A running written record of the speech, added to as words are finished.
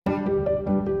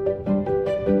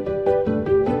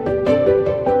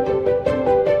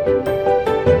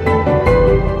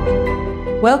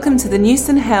Welcome to the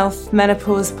Newson Health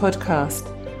Menopause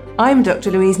Podcast. I'm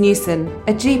Dr. Louise Newson,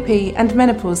 a GP and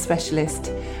menopause specialist,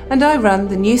 and I run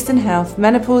the Newson Health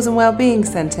Menopause and Wellbeing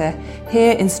Centre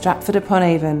here in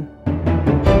Stratford-upon-Avon.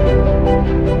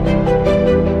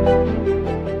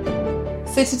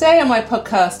 So today on my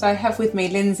podcast, I have with me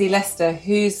Lindsey Lester,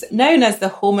 who's known as the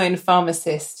Hormone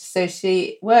Pharmacist. So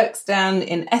she works down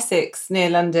in Essex near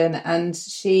London, and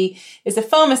she is a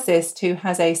pharmacist who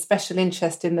has a special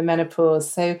interest in the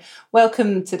menopause. So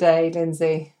welcome today,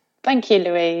 Lindsey. Thank you,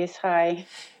 Louise. Hi.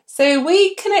 So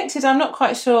we connected, I'm not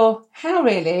quite sure how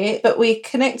really, but we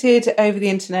connected over the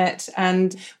internet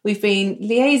and we've been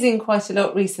liaising quite a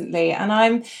lot recently, and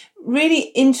I'm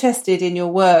really interested in your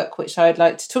work, which I'd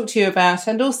like to talk to you about,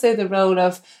 and also the role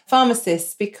of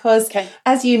pharmacists, because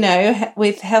as you know,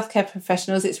 with healthcare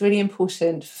professionals, it's really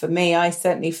important for me. I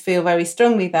certainly feel very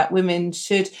strongly that women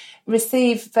should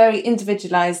receive very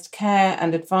individualised care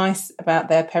and advice about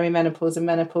their perimenopause and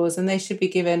menopause, and they should be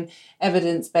given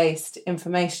evidence-based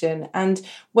information. And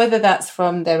whether that's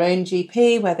from their own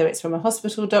GP, whether it's from a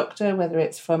hospital doctor, whether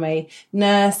it's from a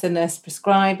nurse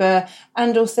prescriber,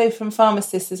 and also from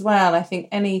pharmacists as well, I think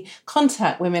any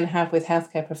contact women have with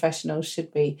healthcare professionals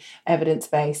should be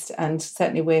evidence-based, and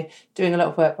certainly we're doing a lot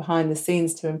of work behind the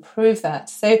scenes to improve that.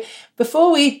 So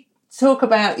before we talk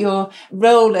about your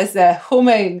role as a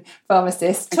hormone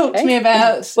pharmacist, talk to me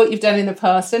about what you've done in the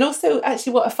past, and also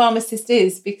actually what a pharmacist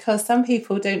is, because some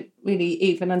people don't really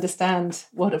even understand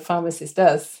what a pharmacist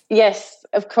does. Yes,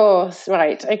 of course.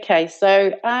 Right. Okay.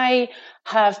 So I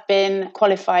have been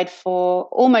qualified for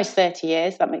almost 30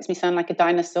 years. That makes me sound like a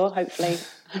dinosaur. Hopefully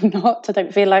I'm not. I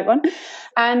don't feel like one.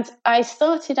 And I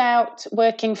started out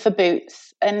working for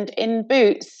Boots. And in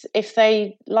Boots, if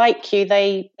they like you,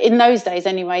 in those days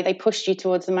anyway, they pushed you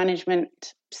towards the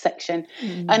management section.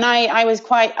 And I was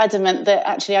quite adamant that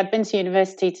actually I'd been to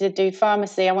university to do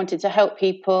pharmacy. I wanted to help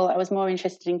people. I was more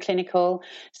interested in clinical.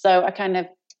 So I kind of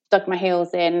dug my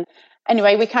heels in.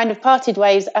 Anyway, we kind of parted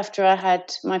ways after I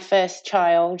had my first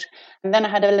child. And then I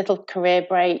had a little career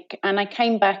break, and I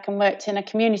came back and worked in a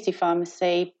community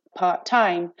pharmacy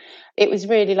part-time. It was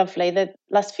really lovely. The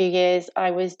last few years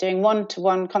I was doing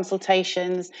one-to-one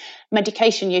consultations,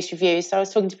 medication use reviews. So I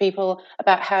was talking to people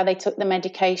about how they took the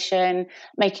medication,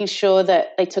 making sure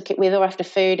that they took it with or after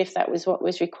food if that was what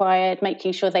was required,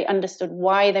 making sure they understood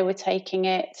why they were taking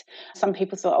it. Some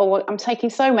people thought, oh, well, I'm taking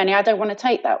so many, I don't want to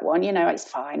take that one. You know, it's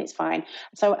fine.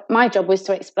 So my job was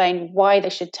to explain why they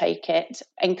should take it,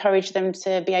 encourage them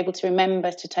to be able to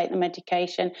remember to take the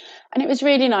medication. And it was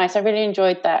really nice. I really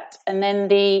enjoyed that. And then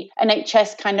the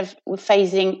NHS kind of were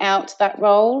phasing out that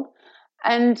role.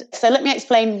 And so let me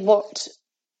explain what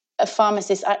a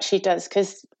pharmacist actually does,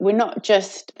 because we're not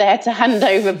just there to hand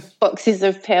over boxes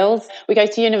of pills. We go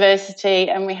to university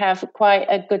and we have quite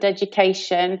a good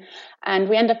education, and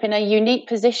we end up in a unique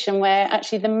position where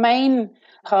actually the main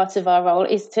part of our role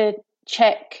is to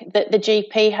check that the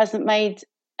GP hasn't made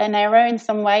an error in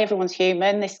some way. Everyone's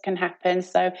human, this can happen.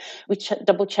 So we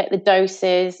double check the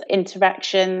doses,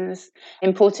 interactions,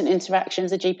 important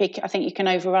interactions. A GP, I think you can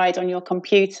override on your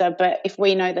computer, but if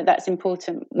we know that that's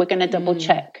important, we're going to double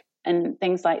check and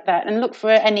things like that, and look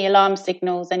for any alarm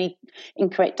signals, any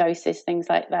incorrect doses, things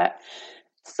like that.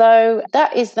 So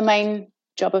that is the main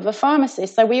job of a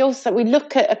pharmacist. So we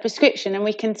look at a prescription and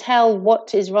we can tell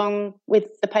what is wrong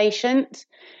with the patient,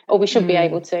 or we should be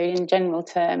able to in general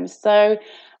terms. So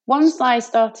once I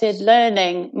started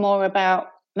learning more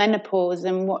about menopause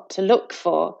and what to look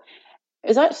for, it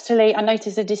was actually, I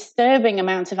noticed a disturbing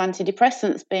amount of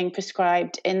antidepressants being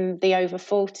prescribed in the over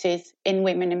 40s, in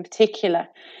women in particular.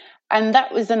 And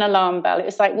that was an alarm bell. It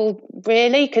was like, well,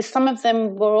 really? Because some of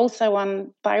them were also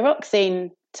on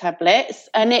thyroxine tablets,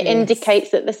 and it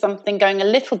indicates that there's something going a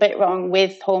little bit wrong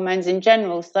with hormones in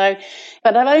general. So,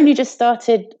 but I've only just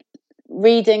started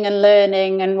reading and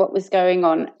learning and what was going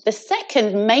on. The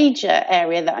second major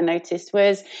area that I noticed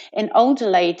was in older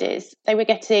ladies. They were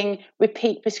getting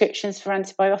repeat prescriptions for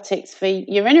antibiotics for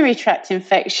urinary tract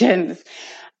infections.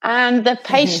 And the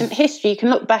patient history, you can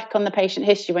look back on the patient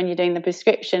history when you're doing the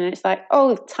prescription, and it's like,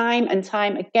 oh, time and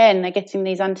time again, they're getting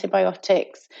these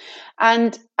antibiotics.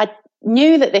 And I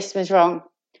knew that this was wrong.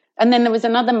 And then there was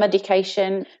another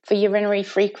medication for urinary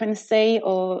frequency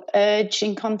or urge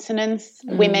incontinence,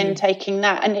 women taking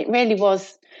that. And it really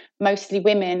was mostly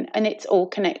women, and it's all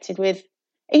connected with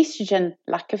estrogen,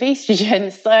 lack of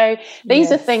estrogen. So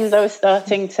these are things I was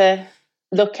starting to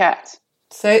look at.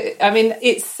 So, I mean,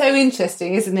 it's so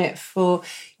interesting, isn't it, for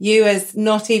you as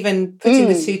not even putting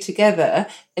the two together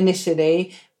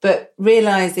initially, but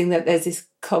realising that there's this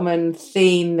common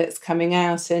theme that's coming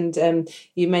out. And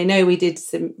you may know we did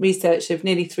some research of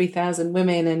nearly 3,000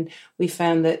 women, and we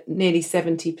found that nearly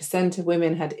 70% of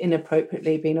women had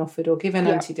inappropriately been offered or given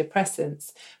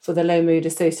antidepressants for the low mood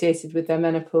associated with their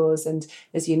menopause. And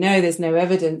as you know, there's no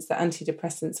evidence that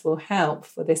antidepressants will help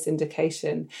for this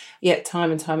indication. Yet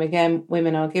time and time again,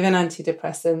 women are given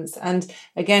antidepressants. And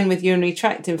again, with urinary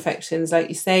tract infections, like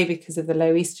you say, because of the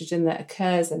low estrogen that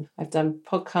occurs. And I've done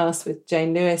podcasts with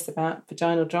Jane Lewis about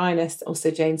vaginal dryness,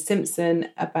 also Jane Simpson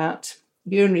about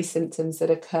urinary symptoms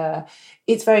that occur.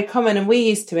 It's very common, and we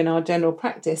used to, in our general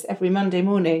practice, every Monday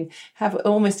morning have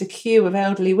almost a queue of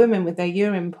elderly women with their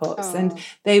urine pots, and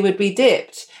they would be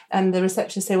dipped, and the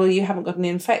receptionist would say, well, you haven't got an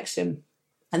infection.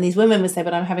 And these women would say,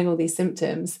 but I'm having all these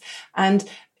symptoms. And,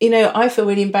 you know, I feel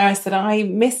really embarrassed that I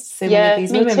missed so many of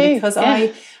these women because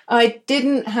I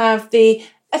didn't have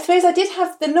I suppose I did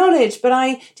have the knowledge, but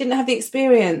I didn't have the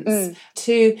experience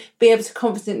to be able to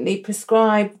confidently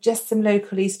prescribe just some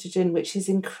local estrogen, which is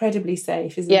incredibly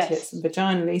safe, isn't it? Some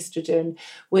vaginal estrogen,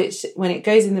 which when it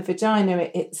goes in the vagina,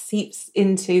 it seeps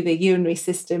into the urinary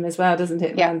system as well, doesn't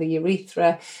it? Around the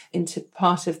urethra, into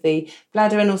part of the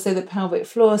bladder and also the pelvic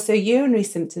floor. So urinary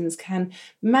symptoms can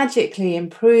magically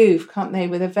improve, can't they,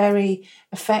 with a very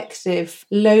effective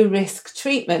low-risk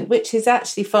treatment, which is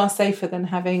actually far safer than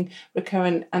having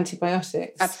recurrent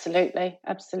antibiotics. Absolutely.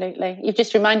 You've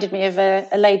just reminded me of a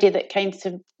lady that came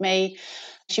to me.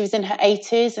 She was in her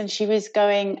 80s and she was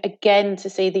going again to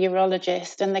see the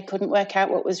urologist, and they couldn't work out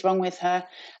what was wrong with her,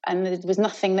 and there was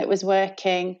nothing that was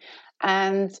working.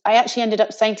 And I actually ended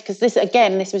up saying, because this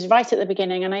was right at the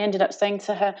beginning, and I ended up saying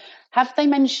to her, have they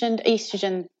mentioned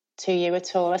estrogen to you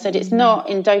at all? I said, it's not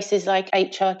in doses like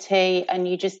HRT and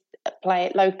you just apply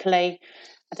it locally.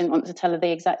 I didn't want to tell her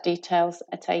the exact details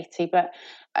at 80,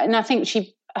 and I think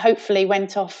she hopefully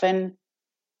went off and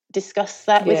discussed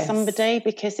that with somebody,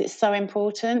 because it's so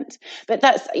important. But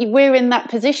we're in that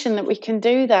position that we can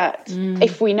do that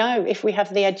if we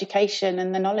have the education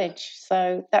and the knowledge.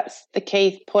 So that's the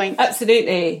key point.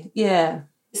 Absolutely, yeah.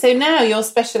 So now you're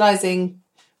specialising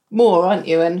more, aren't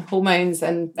you, in hormones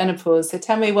and menopause? So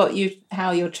tell me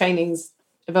how your training's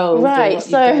evolved. Right.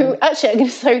 So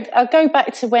actually, I'll go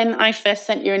back to when I first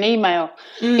sent you an email,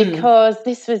 because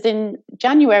this was in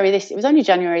January. It was only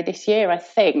January this year, I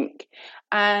think.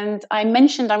 And I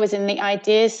mentioned I was in the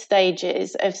ideas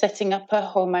stages of setting up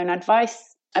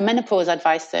a menopause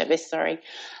advice service,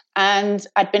 And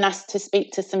I'd been asked to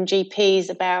speak to some GPs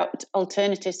about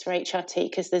alternatives for HRT,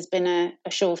 because there's been a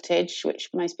shortage, which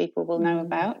most people will know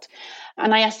about.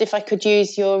 And I asked if I could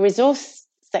use your resource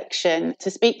section to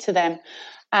speak to them.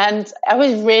 And I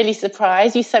was really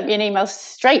surprised. You sent me an email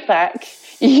straight back.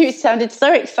 You sounded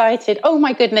so excited. Oh,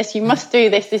 my goodness, you must do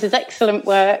this. This is excellent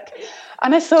work.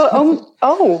 And I thought,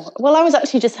 well, I was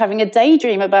actually just having a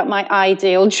daydream about my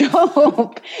ideal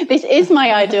job. This is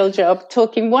my ideal job,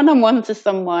 talking one-on-one to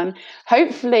someone,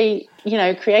 hopefully,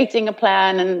 creating a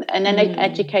plan and then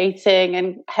educating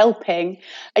and helping.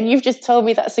 And you've just told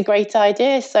me that's a great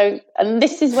idea. And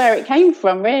this is where it came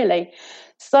from, really.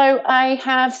 So I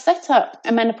have set up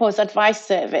a menopause advice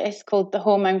service called the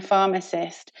Hormone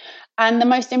Pharmacist. And the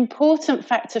most important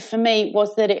factor for me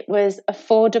was that it was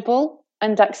affordable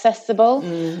and accessible,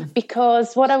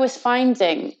 because what I was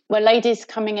finding were ladies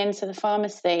coming into the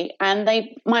pharmacy and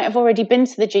they might have already been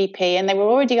to the GP and they were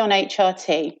already on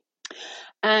HRT.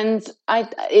 And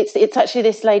it's actually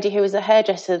this lady who was a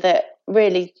hairdresser that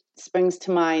really springs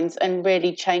to mind and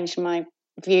really changed my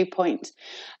viewpoint.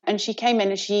 And she came in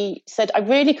and she said, I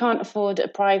really can't afford a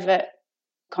private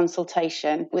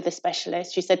consultation with a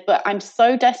specialist. She said, but I'm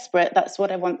so desperate, that's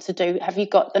what I want to do. Have you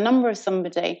got the number of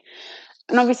somebody?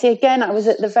 And obviously, again, I was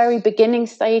at the very beginning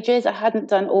stages. I hadn't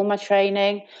done all my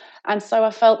training. And so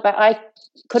I felt that I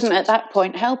couldn't at that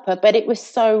point help her. But it was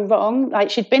so wrong. Like,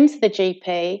 she'd been to the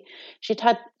GP. She'd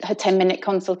had her 10-minute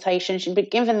consultation. She'd been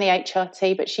given the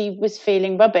HRT, but she was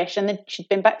feeling rubbish. And then she'd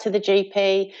been back to the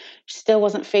GP. She still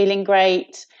wasn't feeling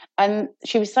great. And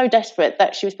she was so desperate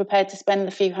that she was prepared to spend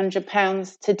a few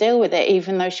 £100s to deal with it,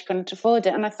 even though she couldn't afford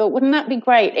it. And I thought, wouldn't that be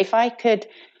great if I could,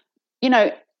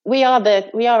 we are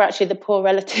actually the poor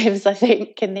relatives, I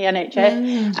think, in the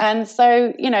NHS. And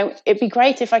so, it'd be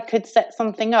great if I could set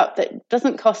something up that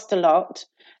doesn't cost a lot,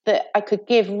 that I could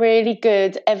give really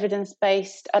good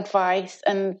evidence-based advice,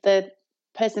 and the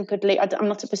person could leave. I'm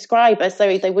not a prescriber,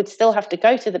 so they would still have to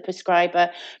go to the prescriber,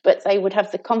 but they would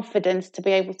have the confidence to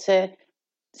be able to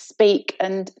speak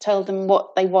and tell them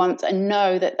what they want and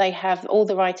know that they have all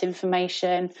the right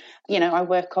information. I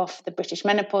work off the British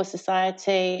Menopause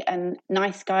Society and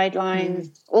NICE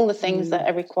guidelines, all the things that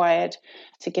are required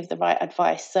to give the right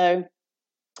advice. So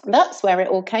that's where it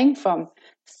all came from.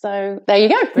 So there you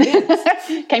go.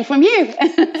 Brilliant. Came from you.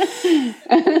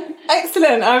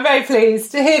 Excellent. I'm very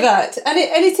pleased to hear that. And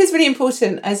it is really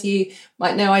important. As you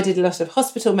might know, I did a lot of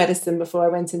hospital medicine before I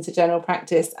went into general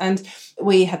practice. And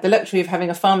we had the luxury of having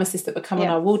a pharmacist that would come on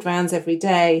our ward rounds every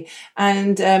day.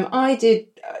 And I did,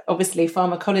 obviously,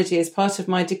 pharmacology as part of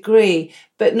my degree,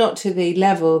 but not to the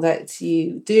level that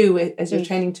you do as you're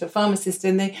training to a pharmacist.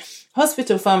 And the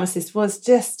hospital pharmacist was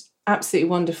just absolutely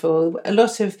wonderful. A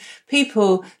lot of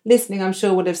people listening, I'm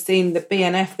sure, would have seen the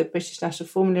BNF, the British National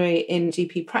Formulary, in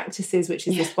GP practices, which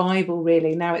is this Bible,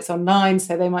 really. Now it's online,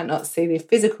 so they might not see the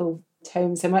physical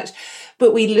tome so much.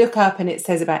 But we look up and it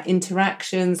says about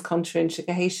interactions,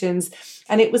 contraindications.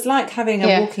 And it was like having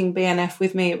a walking BNF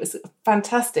with me. It was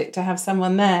fantastic to have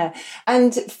someone there.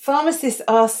 And pharmacists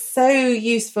are so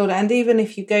useful. And even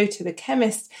if you go to the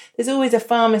chemist, there's always a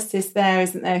pharmacist there,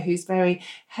 isn't there, who's very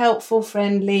helpful,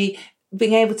 friendly,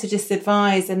 being able to just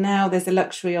advise. And now there's a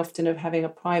luxury often of having a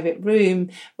private room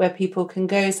where people can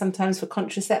go sometimes for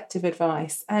contraceptive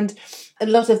advice. And a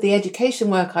lot of the education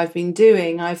work I've been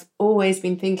doing, I've always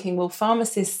been thinking, well,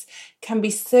 pharmacists can be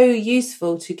so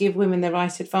useful to give women the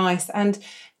right advice. And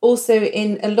also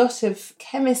in a lot of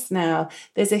chemists now,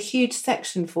 there's a huge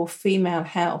section for female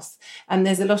health, and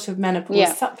there's a lot of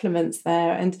menopause supplements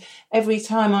there. And every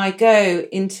time I go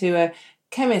into a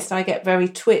chemist, I get very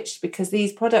twitched because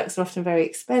these products are often very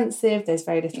expensive. There's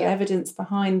very little evidence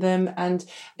behind them. And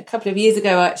a couple of years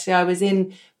ago, actually, I was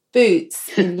in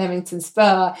Boots in Leamington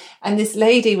Spa, and this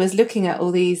lady was looking at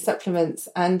all these supplements,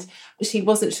 and she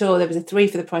wasn't sure. There was a 3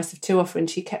 for the price of 2 offer, and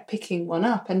she kept picking one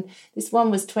up, and this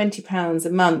one was £20 a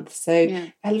month, so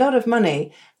a lot of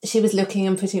money. She was looking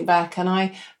and putting it back, and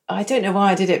I don't know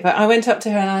why I did it, but I went up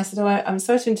to her and I said, I'm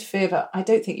sorry to interfere, but I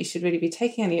don't think you should really be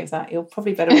taking any of that. You're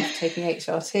probably better off taking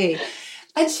HRT.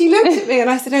 And she looked at me and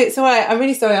I said, it's all right. I'm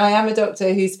really sorry. I am a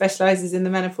doctor who specialises in the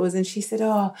menopause. And she said,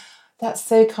 that's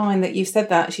so kind that you've said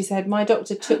that. She said, my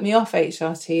doctor took me off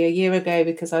HRT a year ago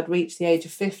because I'd reached the age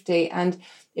of 50 and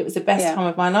it was the best time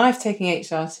of my life taking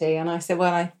HRT. And I said,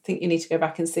 well, I think you need to go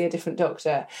back and see a different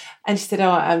doctor. And she said,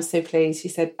 I'm so pleased.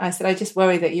 I said, I just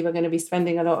worry that you were going to be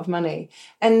spending a lot of money.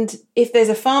 And if there's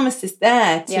a pharmacist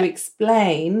there to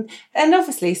explain, and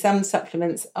obviously some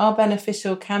supplements are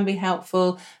beneficial, can be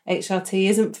helpful. HRT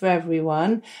isn't for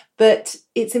everyone, but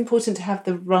it's important to have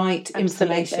the right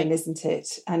information, isn't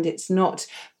it? And it's not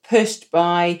pushed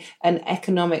by an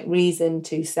economic reason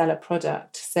to sell a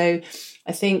product. So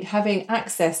I think having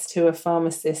access to a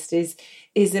pharmacist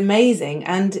is amazing.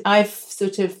 And I've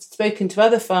sort of spoken to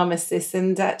other pharmacists,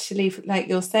 and actually, like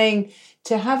you're saying,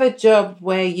 to have a job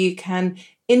where you can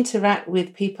interact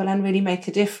with people and really make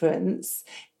a difference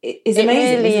is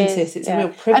amazing, really isn't it? It's a real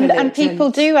privilege. And people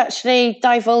do actually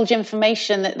divulge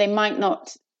information that they might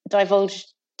not divulge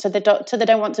to the doctor. They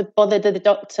don't want to bother the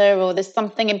doctor, or there's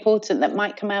something important that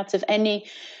might come out of any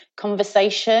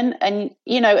conversation. And,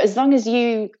 as long as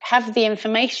you have the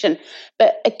information.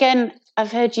 But again,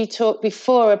 I've heard you talk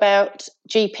before about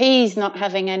GPs not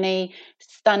having any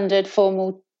standard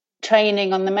formal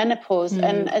training on the menopause.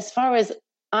 And as far as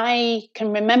I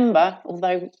can remember,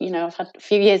 although, I've had a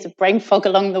few years of brain fog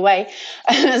along the way,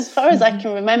 as far as I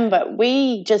can remember,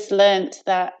 we just learnt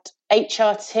that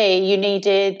HRT, you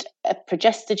needed a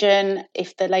progestogen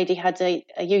if the lady had a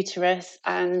uterus,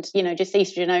 and, just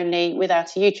estrogen only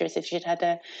without a uterus if she'd had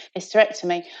a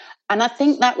hysterectomy. And I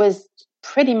think that was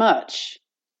pretty much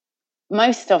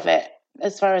most of it,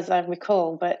 as far as I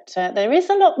recall. But there is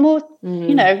a lot more,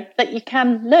 that you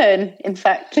can learn, in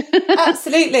fact.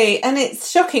 Absolutely. And it's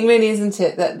shocking, really, isn't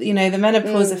it, that, the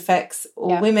menopause affects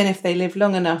all women if they live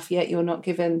long enough, yet you're not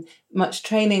given much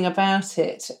training about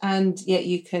it, and yet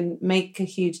you can make a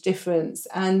huge difference.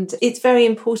 And it's very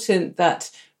important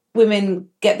that women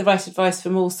get the right advice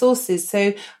from all sources.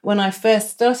 So when I first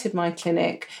started my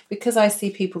clinic, because I see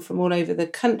people from all over the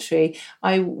country,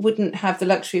 I wouldn't have the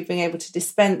luxury of being able to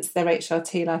dispense their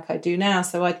HRT like I do now.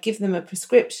 So I'd give them a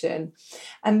prescription.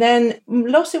 And then a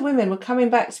lot of women were coming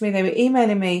back to me. They were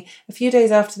emailing me a few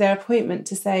days after their appointment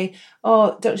to say,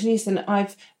 Dr. Newson,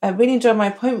 I've really enjoyed my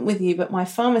appointment with you, but my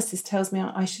pharmacist tells me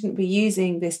I shouldn't be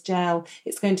using this gel.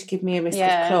 It's going to give me a risk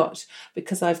of clot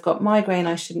because I've got migraine.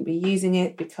 I shouldn't be using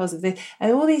it because of this.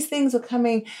 And all these things were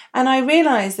coming. And I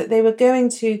realised that they were going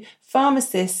to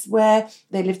pharmacists where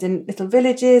they lived in little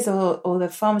villages, or the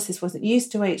pharmacist wasn't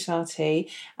used to HRT,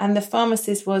 and the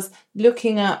pharmacist was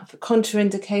looking up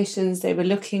contraindications, they were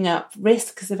looking up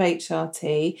risks of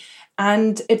HRT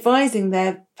and advising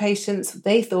their patients,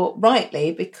 they thought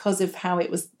rightly, because of how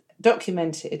it was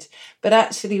documented. But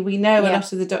actually we know a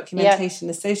lot of the documentation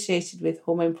associated with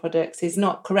hormone products is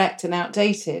not correct and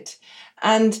outdated.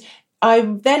 And I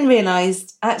then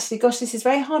realised, actually, gosh, this is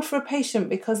very hard for a patient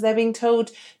because they're being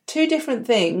told two different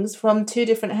things from two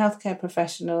different healthcare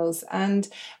professionals. And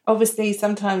obviously,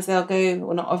 sometimes they'll go,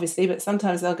 well, not obviously, but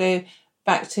sometimes they'll go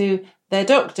back to their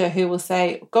doctor who will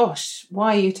say, gosh,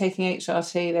 why are you taking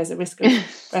HRT? There's a risk of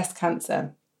breast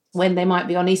cancer. When they might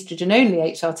be on estrogen-only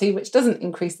HRT, which doesn't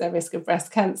increase their risk of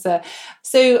breast cancer.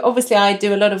 So obviously I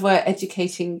do a lot of work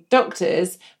educating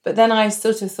doctors, but then I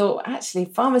sort of thought, actually,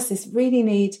 pharmacists really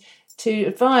need to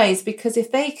advise, because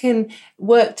if they can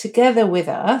work together with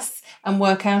us and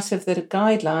work out of the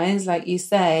guidelines, like you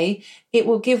say, it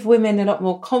will give women a lot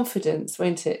more confidence,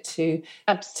 won't it, to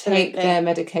take their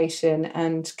medication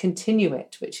and continue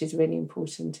it, which is really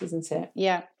important, isn't it?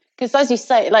 Yeah. Because as you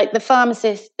say, like the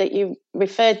pharmacists that you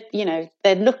referred,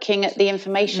 they're looking at the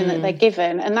information that they're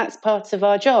given, and that's part of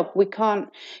our job. We can't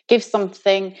give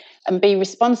something and be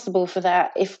responsible for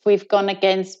that if we've gone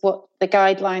against what the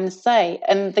guidelines say.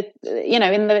 And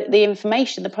the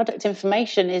information, the product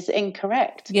information is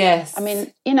incorrect. Yes. I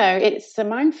mean, it's a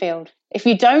minefield if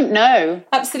you don't know.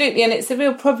 Absolutely, and it's a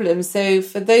real problem. So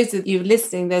for those of you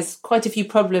listening, there's quite a few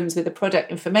problems with the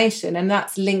product information, and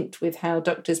that's linked with how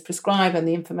doctors prescribe and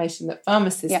the information that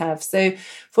pharmacists have. So,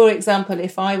 for example,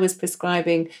 if I was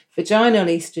prescribing vaginal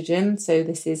estrogen, so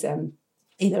this is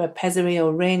either a pessary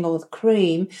or ring or the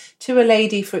cream, to a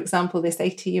lady, for example, this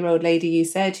 80-year-old lady you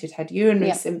said who'd had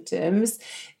urinary symptoms,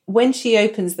 when she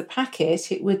opens the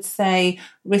packet, it would say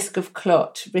risk of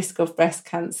clot, risk of breast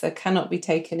cancer, cannot be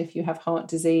taken if you have heart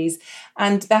disease.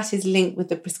 And that is linked with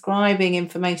the prescribing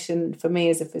information for me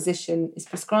as a physician is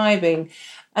prescribing.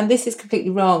 And this is completely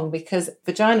wrong, because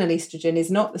vaginal estrogen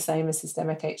is not the same as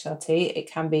systemic HRT.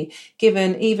 It can be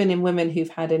given even in women who've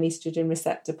had an estrogen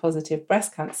receptor positive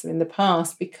breast cancer in the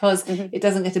past, because it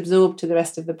doesn't get absorbed to the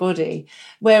rest of the body.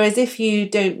 Whereas if you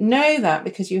don't know that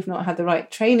because you've not had the right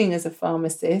training as a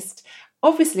pharmacist,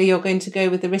 obviously you're going to go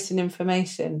with the written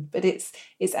information, but it's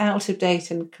out of date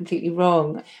and completely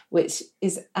wrong, which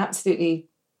is absolutely...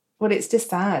 well, it's just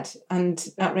sad and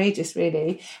outrageous,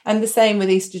 really. And the same with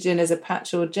estrogen as a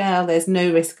patch or gel. There's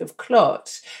no risk of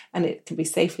clot, and it can be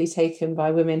safely taken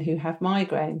by women who have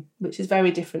migraine, which is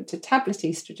very different to tablet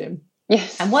estrogen.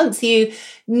 Yes. And once you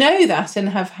know that and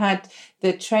have had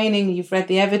the training, you've read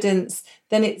the evidence,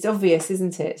 then it's obvious,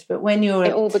 isn't it? But when you're...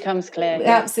 it all becomes clear.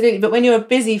 Absolutely. But when you're a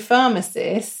busy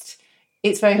pharmacist,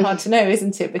 it's very hard to know,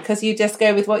 isn't it? Because you just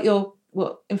go with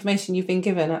what information you've been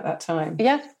given at that time.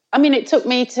 Yeah. I mean, it took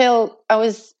me till I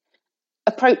was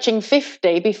approaching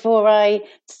 50 before I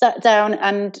sat down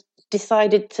and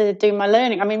decided to do my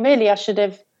learning. I mean, really, I should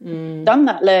have done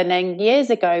that learning years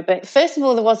ago. But first of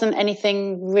all, there wasn't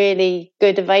anything really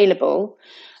good available,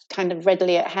 kind of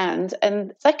readily at hand.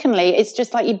 And secondly, it's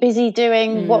just like you're busy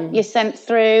doing what you're sent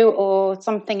through or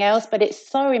something else, but it's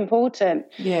so important.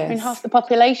 Yes. I mean, half the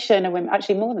population are women,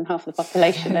 actually more than half the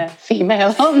population are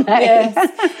female, aren't they? Yes.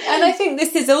 And I think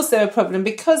this is also a problem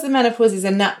because the menopause is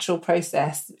a natural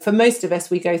process. For most of us,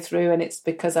 we go through, and it's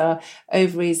because our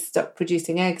ovaries stop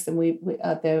producing eggs and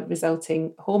the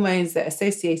resulting hormones that are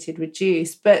associated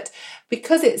reduce. But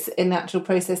because it's a natural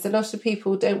process, a lot of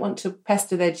people don't want to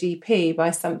pester their GP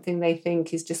by something they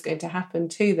think is just going to happen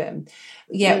to them.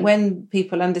 Yet when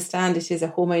people understand it is a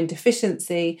hormone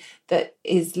deficiency that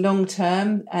is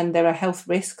long-term and there are health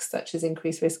risks such as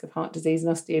increased risk of heart disease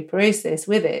and osteoporosis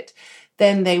with it,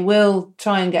 then they will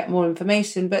try and get more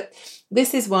information. But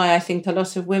this is why I think a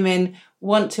lot of women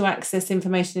want to access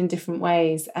information in different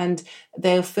ways, and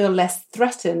they'll feel less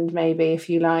threatened, maybe, if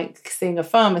you like, seeing a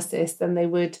pharmacist than they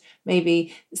would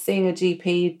maybe seeing a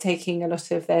GP taking a lot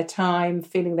of their time,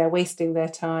 feeling they're wasting their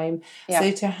time. Yeah.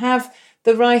 So to have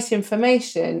the right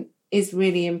information is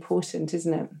really important,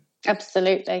 isn't it?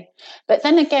 Absolutely. But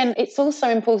then again, it's also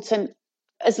important,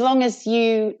 as long as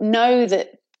you know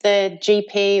that the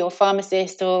GP or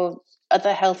pharmacist or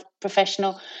other health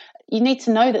professional, you need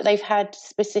to know that they've had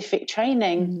specific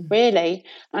training, really.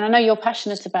 And I know you're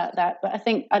passionate about that, but I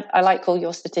think I like all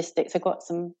your statistics. I've got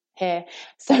some here.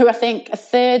 So I think a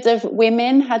third of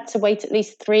women had to wait at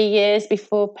least 3 years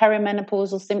before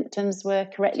perimenopausal symptoms were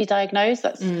correctly diagnosed.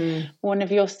 That's one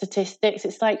of your statistics.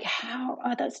 It's like,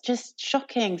 that's just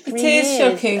shocking. 3 years. It is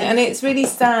shocking, and it's really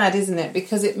sad, isn't it?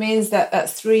 Because it means that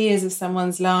that's 3 years of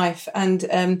someone's life.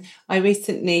 And I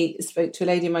recently spoke to a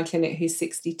lady in my clinic who's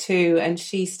 62, and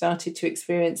she started to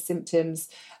experience symptoms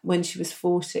when she was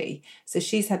 40. So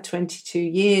she's had 22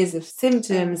 years of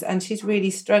symptoms, and she's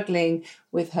really struggling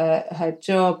with her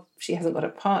job, she hasn't got a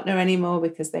partner anymore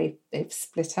because they've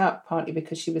split up, partly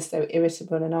because she was so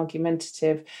irritable and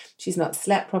argumentative. She's not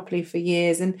slept properly for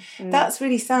years. And that's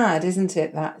really sad, isn't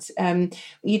it? That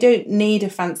you don't need a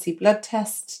fancy blood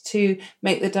test to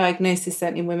make the diagnosis,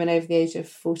 certainly in women over the age of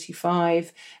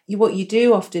 45. What you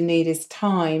do often need is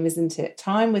time, isn't it?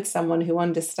 Time with someone who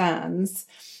understands.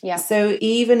 Yeah. So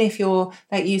even if you're,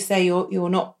 like you say, you're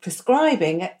not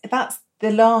prescribing, that's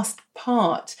the last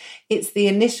part. It's the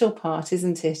initial part,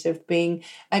 isn't it, of being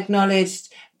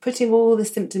acknowledged, putting all the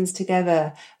symptoms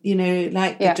together,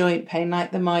 like the joint pain,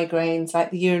 like the migraines,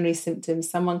 like the urinary symptoms.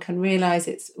 Someone can realise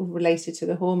it's related to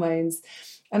the hormones.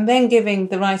 And then giving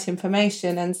the right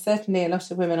information. And certainly a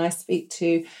lot of women I speak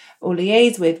to or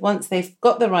liaise with, once they've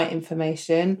got the right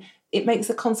information, it makes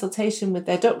a consultation with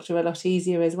their doctor a lot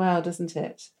easier as well, doesn't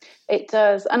it? It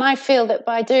does. And I feel that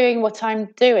by doing what I'm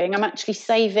doing, I'm actually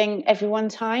saving everyone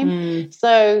time.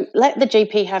 So let the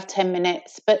GP have 10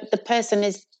 minutes, but the person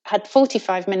had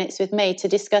 45 minutes with me to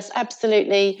discuss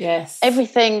absolutely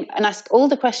everything and ask all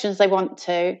the questions they want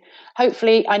to.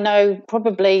 Hopefully,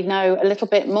 probably know a little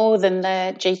bit more than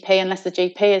their GP, unless the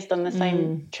GP has done the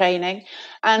same training.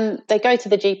 And they go to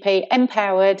the GP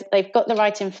empowered, they've got the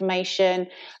right information,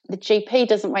 the GP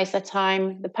doesn't waste their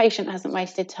time, the patient hasn't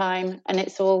wasted time, and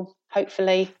it's all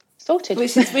hopefully sorted.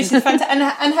 Which is fantastic.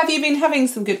 And have you been having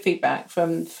some good feedback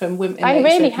from women? I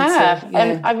really have.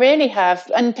 I really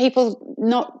have. And people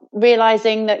not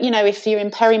realising that, if you're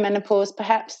in perimenopause,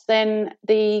 perhaps then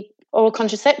the oral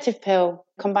contraceptive pill,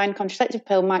 combined contraceptive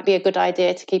pill, might be a good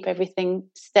idea to keep everything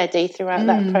steady throughout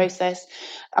that process.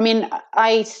 I mean,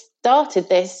 I started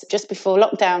this just before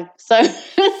lockdown, so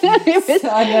it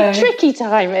was tricky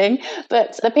timing,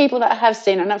 but the people that I have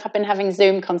seen, and I've been having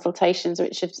Zoom consultations,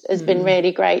 which has been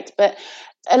really great, but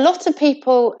a lot of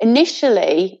people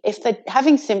initially, if they're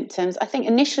having symptoms, I think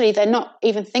initially they're not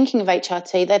even thinking of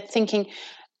HRT, they're thinking,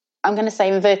 I'm going to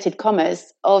say inverted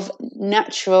commas, of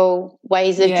natural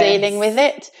ways of dealing with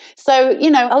it. So,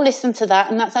 I'll listen to that,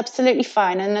 and that's absolutely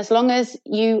fine. And as long as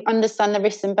you understand the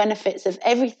risks and benefits of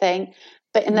everything,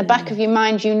 but in the back of your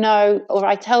mind, or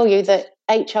I tell you that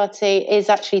HRT is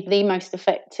actually the most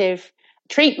effective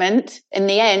treatment in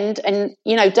the end, and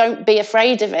don't be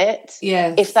afraid of it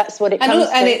if that's what it comes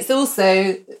to. And it's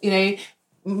also, a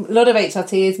lot of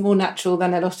HRT is more natural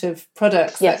than a lot of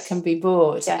products that can be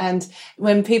bought. And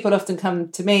when people often come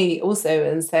to me also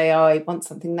and say, I want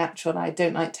something natural, I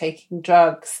don't like taking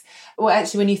drugs. Well,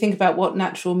 actually, when you think about what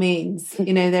natural means,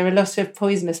 there are a lot of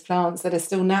poisonous plants that are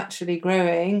still naturally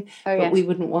growing, but we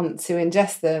wouldn't want to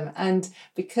ingest them. And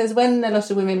because when a lot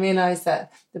of women realise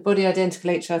that the body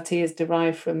identical HRT is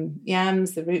derived from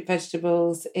yams, the root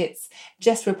vegetables, it's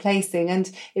just replacing.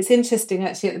 And it's interesting,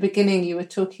 actually, at the beginning, you were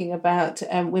talking about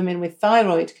women with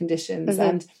thyroid conditions.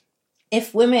 And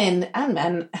if women and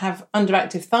men have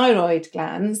underactive thyroid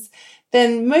glands,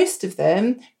 then most of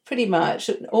them, pretty much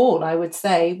all, I would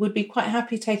say, would be quite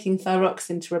happy taking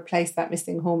thyroxine to replace that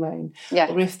missing hormone.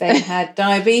 Or if they had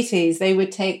diabetes, they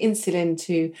would take insulin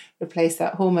to replace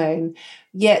that hormone.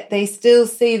 Yet they still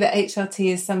see that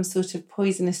HRT is some sort of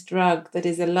poisonous drug that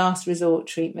is a last resort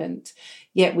treatment.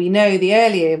 Yet we know the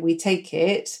earlier we take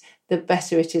it, the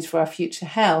better it is for our future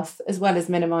health, as well as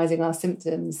minimising our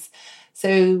symptoms.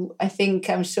 So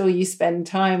I'm sure you spend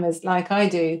time, as like I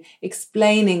do,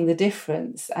 explaining the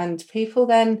difference. And people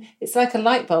then, it's like a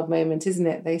light bulb moment, isn't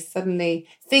it? They suddenly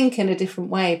think in a different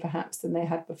way, perhaps, than they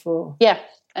had before. Yeah,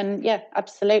 and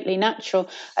absolutely natural.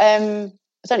 I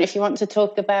don't know if you want to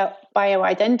talk about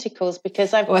bioidenticals,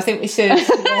 because I think we should.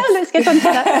 Let's get on to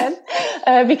that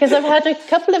then. Because I've had a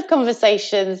couple of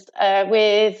conversations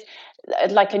with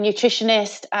like a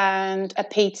nutritionist and a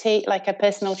PT, like a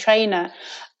personal trainer,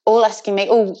 all asking me,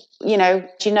 do you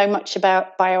know much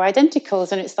about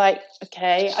bioidenticals? And it's like,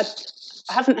 okay, I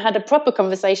haven't had a proper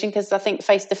conversation, because I think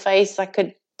face-to-face I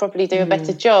could probably do a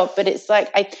better job. But it's like,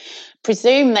 I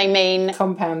presume they mean...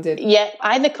 compounded. Yeah,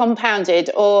 either compounded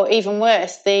or, even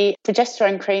worse, the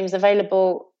progesterone creams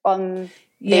available on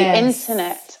the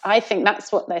internet. I think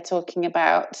that's what they're talking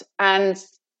about. And,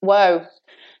 whoa,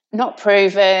 not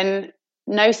proven,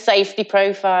 no safety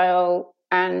profile,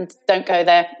 and don't go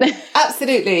there.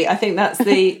 Absolutely. I think that's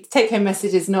the take-home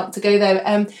message, is not to go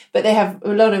there. But they have a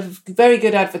lot of very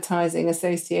good advertising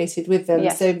associated with them.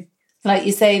 Yes. So, like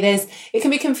you say, it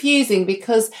can be confusing,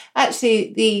 because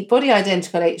actually the body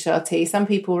identical HRT, some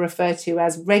people refer to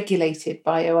as regulated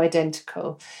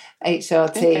bioidentical.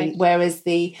 HRT, whereas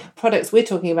the products we're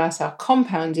talking about are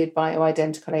compounded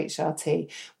bioidentical HRT.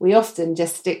 We often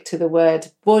just stick to the word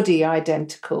body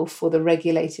identical for the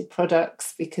regulated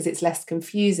products because it's less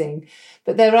confusing.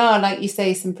 But there are, like you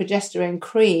say, some progesterone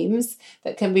creams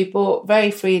that can be bought very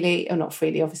freely, or not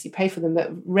freely, obviously pay for them,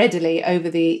 but readily over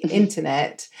the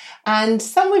internet. And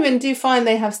some women do find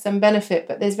they have some benefit,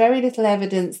 but there's very little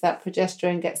evidence that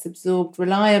progesterone gets absorbed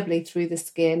reliably through the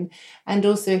skin. And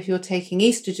also if you're taking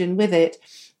estrogen with it,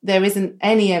 there isn't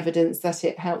any evidence that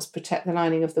it helps protect the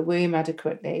lining of the womb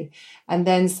adequately. And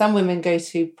then some women go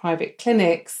to private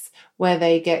clinics where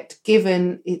they get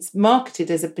given, it's marketed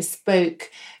as a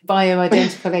bespoke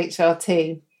bioidentical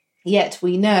HRT. Yet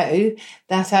we know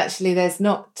that actually there's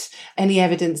not any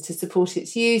evidence to support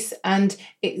its use, and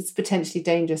it's potentially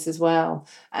dangerous as well.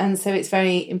 And so it's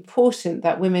very important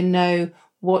that women know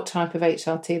what type of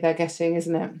HRT they're getting,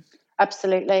 isn't it?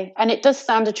 Absolutely. And it does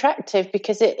sound attractive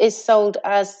because it is sold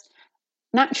as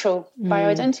natural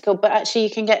bioidentical, but actually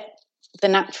you can get the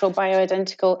natural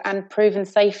bioidentical and proven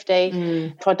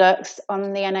safety products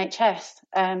on the NHS.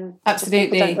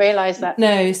 Absolutely. People don't realise that.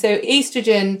 No, so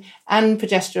estrogen and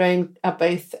progesterone are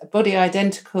both body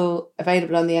identical,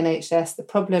 available on the NHS. The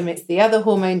problem is the other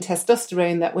hormone,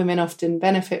 testosterone, that women often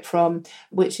benefit from,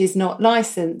 which is not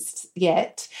licensed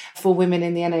yet for women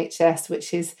in the NHS,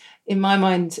 which is, in my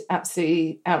mind,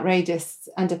 absolutely outrageous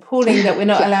and appalling that we're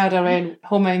not allowed our own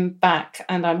hormone back,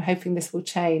 and I'm hoping this will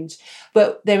change.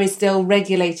 But there is still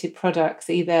regulated products,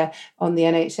 either on the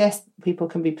NHS, people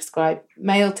can be prescribed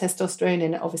male testosterone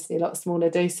in obviously a lot smaller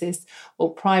doses,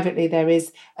 or privately there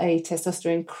is a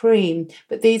testosterone cream,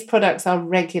 but these products are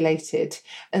regulated,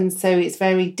 and so it's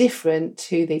very different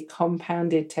to the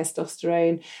compounded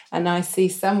testosterone. And I see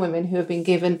some women who have been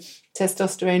given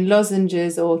testosterone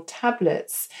lozenges or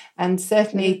tablets, and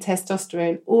certainly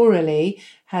testosterone orally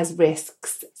has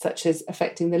risks such as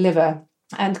affecting the liver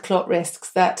and clot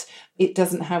risks that it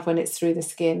doesn't have when it's through the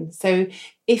skin. So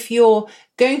if you're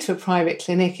going to a private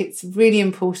clinic, it's really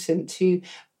important to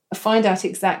find out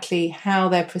exactly how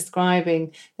they're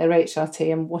prescribing their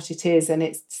HRT and what it is. And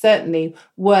it's certainly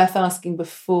worth asking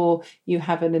before you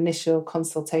have an initial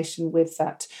consultation with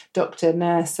that doctor,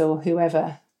 nurse, or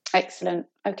whoever. Excellent.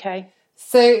 Okay.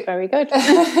 So very good.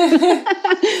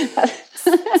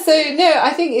 So no,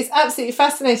 I think it's absolutely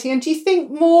fascinating. And do you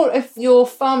think more of your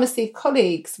pharmacy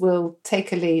colleagues will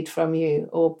take a lead from you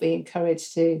or be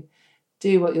encouraged to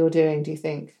do what you're doing, do you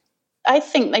think? I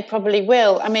think they probably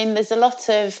will. I mean, there's a lot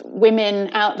of women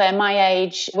out there my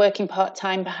age working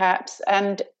part-time perhaps,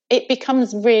 and it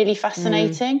becomes really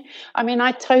fascinating. I mean,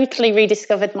 I totally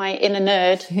rediscovered my inner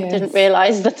nerd. Yes. I didn't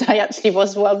realise that I actually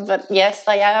was one, but yes,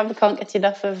 I am. I can't get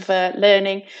enough of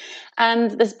learning.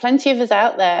 And there's plenty of us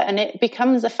out there, and it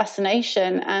becomes a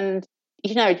fascination. And,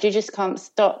 you know, you just can't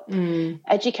stop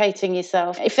educating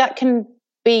yourself. If that can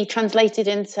be translated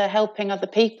into helping other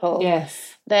people,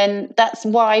 yes, then that's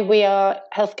why we are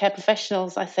healthcare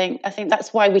professionals. I think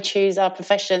that's why we choose our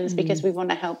professions, because we want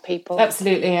to help people.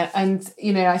 Absolutely. And,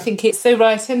 you know, I think it's so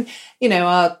right. And, you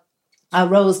know, our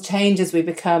roles change as we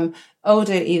become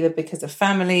older, either because of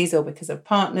families or because of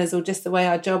partners, or just the way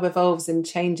our job evolves and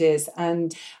changes.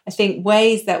 And I think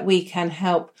ways that we can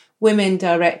help women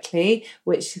directly,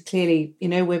 which clearly, you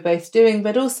know, we're both doing,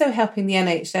 but also helping the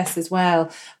NHS as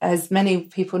well. As many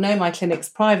people know, my clinic's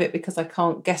private because I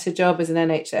can't get a job as an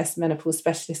NHS menopause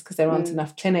specialist because there aren't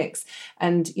enough clinics.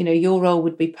 And, you know, your role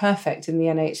would be perfect in the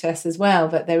NHS as well,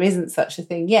 but there isn't such a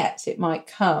thing yet. It might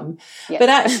come. Yep. But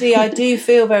actually, I do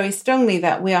feel very strongly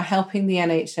that we are helping the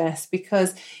NHS,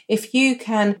 because if you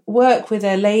can work with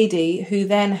a lady who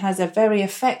then has a very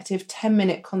effective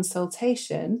 10-minute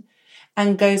consultation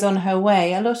and goes on her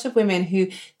way. A lot of women who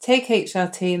take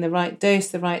HRT in the right dose,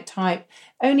 the right type,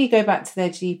 only go back to their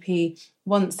GP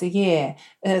once a year.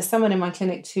 Someone in my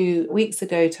clinic 2 weeks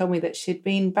ago told me that she'd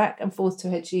been back and forth to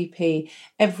her GP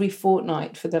every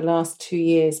fortnight for the last 2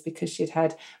 years because she'd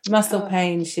had muscle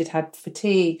pain, she'd had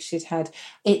fatigue, she'd had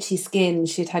itchy skin,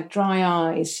 she'd had dry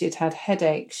eyes, she'd had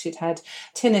headaches, she'd had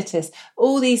tinnitus,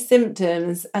 all these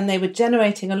symptoms, and they were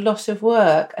generating a lot of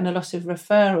work and a lot of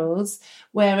referrals,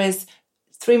 whereas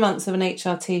 3 months of an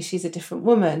HRT, she's a different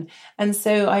woman. And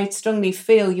so I strongly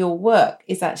feel your work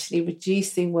is actually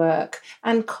reducing work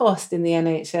and cost in the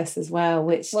NHS as well,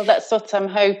 which... Well, that's what I'm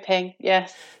hoping,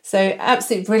 yes. So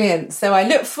absolutely brilliant. So I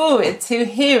look forward to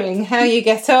hearing how you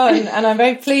get on, and I'm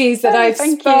very pleased that I've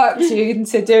sparked you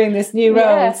into doing this new role.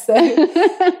 Yeah. So.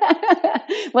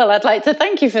 Well, I'd like to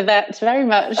thank you for that very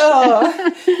much.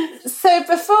 So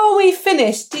before we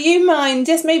finish, do you mind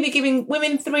just maybe giving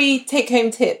women 3 take-home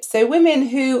tips? So women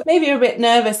who maybe are a bit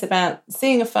nervous about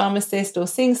seeing a pharmacist or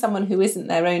seeing someone who isn't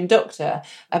their own doctor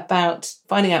about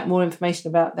finding out more information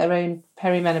about their own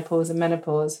perimenopause and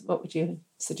menopause, what would you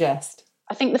suggest?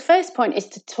 I think the first point is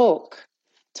to talk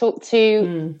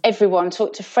to everyone,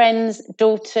 talk to friends,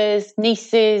 daughters,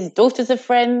 nieces, daughters of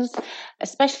friends,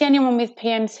 especially anyone with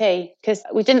PMT, because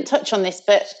we didn't touch on this,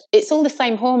 but it's all the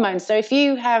same hormones. So if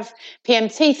you have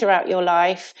PMT throughout your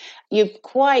life, you're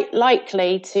quite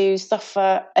likely to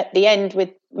suffer at the end with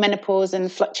menopause and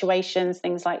fluctuations,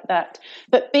 things like that.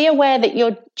 But be aware that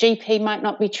your GP might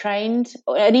not be trained,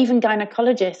 and even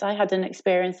gynecologists. I had an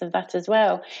experience of that as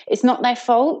well. It's not their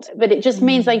fault, but it just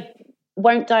means they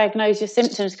won't diagnose your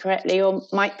symptoms correctly, or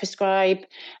might prescribe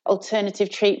alternative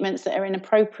treatments that are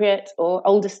inappropriate, or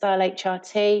older style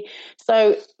HRT.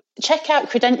 So check out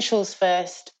credentials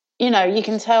first. You know, you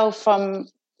can tell from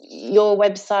your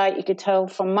website, you could tell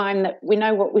from mine that we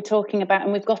know what we're talking about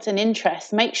and we've got an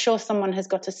interest. Make sure someone has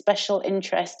got a special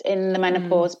interest in the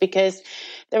menopause, because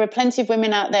there are plenty of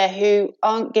women out there who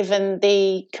aren't given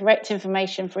the correct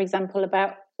information, for example,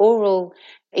 about oral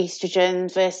estrogen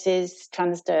versus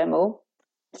transdermal.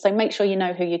 So make sure you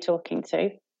know who you're talking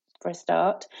to, for a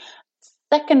start.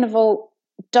 Second of all,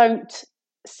 don't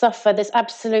suffer. There's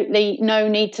absolutely no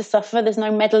need to suffer. There's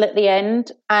no medal at the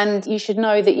end, and you should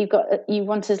know that you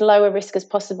want as low a risk as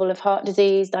possible of heart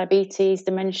disease, diabetes,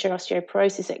 dementia,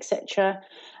 osteoporosis, etc.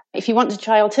 If you want to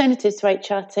try alternatives to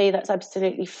HRT, that's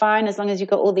absolutely fine, as long as you've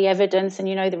got all the evidence and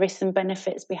you know the risks and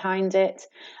benefits behind it.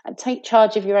 And take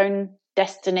charge of your own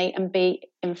destiny and be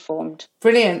informed.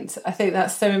 Brilliant. I think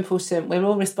that's so important. We're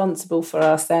all responsible for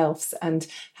ourselves, and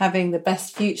having the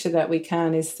best future that we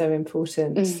can is so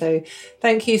important. So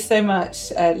thank you so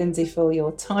much, Lindsey, for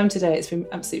your time today. It's been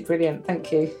absolutely brilliant.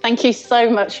 Thank you. Thank you so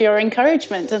much for your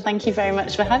encouragement, and thank you very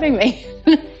much for having me.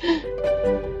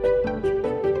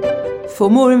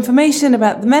 For more information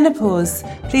about the menopause,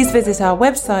 please visit our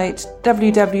website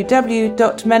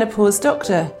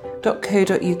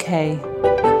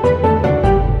www.menopausedoctor.co.uk.